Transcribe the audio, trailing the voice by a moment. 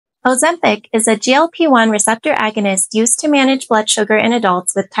Ozempic is a GLP-1 receptor agonist used to manage blood sugar in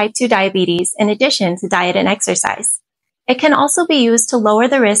adults with type 2 diabetes in addition to diet and exercise. It can also be used to lower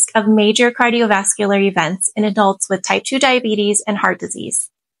the risk of major cardiovascular events in adults with type 2 diabetes and heart disease.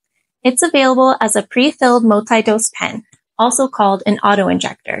 It's available as a pre-filled multi-dose pen, also called an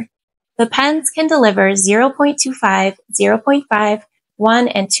autoinjector. The pens can deliver 0.25, 0.5, 1,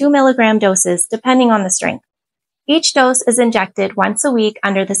 and 2 milligram doses depending on the strength. Each dose is injected once a week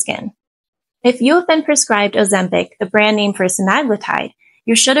under the skin. If you have been prescribed Ozempic, the brand name for semaglutide,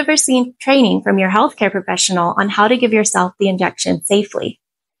 you should have received training from your healthcare professional on how to give yourself the injection safely.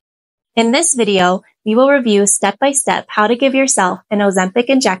 In this video, we will review step-by-step how to give yourself an Ozempic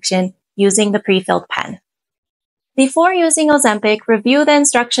injection using the pre-filled pen. Before using Ozempic, review the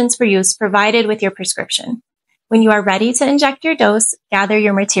instructions for use provided with your prescription. When you are ready to inject your dose, gather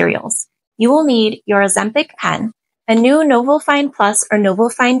your materials. You will need your Ozempic pen, a new NovoFine Plus or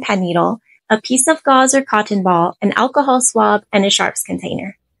NovoFine pen needle, a piece of gauze or cotton ball, an alcohol swab, and a sharps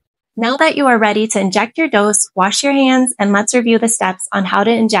container. Now that you are ready to inject your dose, wash your hands and let's review the steps on how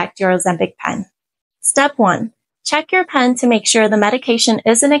to inject your Ozempic pen. Step 1. Check your pen to make sure the medication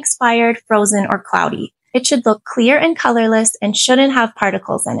isn't expired, frozen, or cloudy. It should look clear and colorless and shouldn't have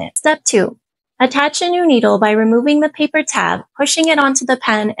particles in it. Step 2. Attach a new needle by removing the paper tab, pushing it onto the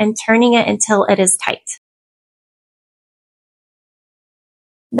pen, and turning it until it is tight.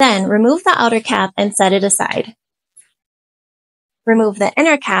 Then, remove the outer cap and set it aside. Remove the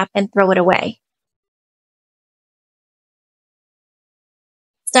inner cap and throw it away.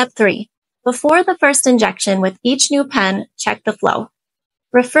 Step 3. Before the first injection with each new pen, check the flow.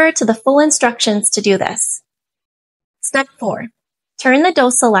 Refer to the full instructions to do this. Step 4. Turn the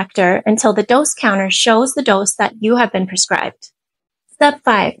dose selector until the dose counter shows the dose that you have been prescribed. Step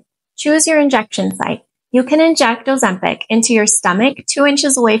 5. Choose your injection site. You can inject Ozempic into your stomach 2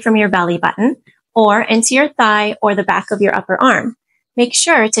 inches away from your belly button, or into your thigh or the back of your upper arm. Make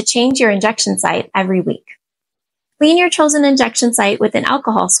sure to change your injection site every week. Clean your chosen injection site with an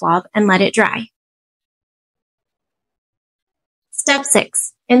alcohol swab and let it dry. Step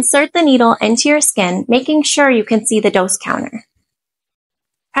 6. Insert the needle into your skin, making sure you can see the dose counter.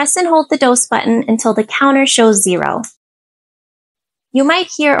 Press and hold the dose button until the counter shows 0. You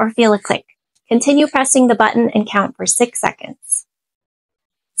might hear or feel a click. Continue pressing the button and count for 6 seconds.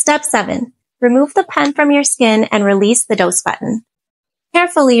 Step 7. Remove the pen from your skin and release the dose button.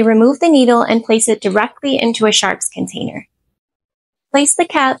 Carefully remove the needle and place it directly into a sharps container. Place the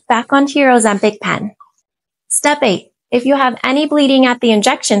cap back onto your Ozempic pen. Step 8. If you have any bleeding at the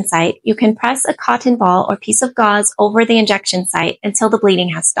injection site, you can press a cotton ball or piece of gauze over the injection site until the bleeding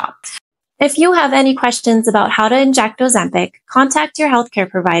has stopped. If you have any questions about how to inject Ozempic, contact your healthcare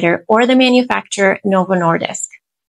provider or the manufacturer Novo Nordisk.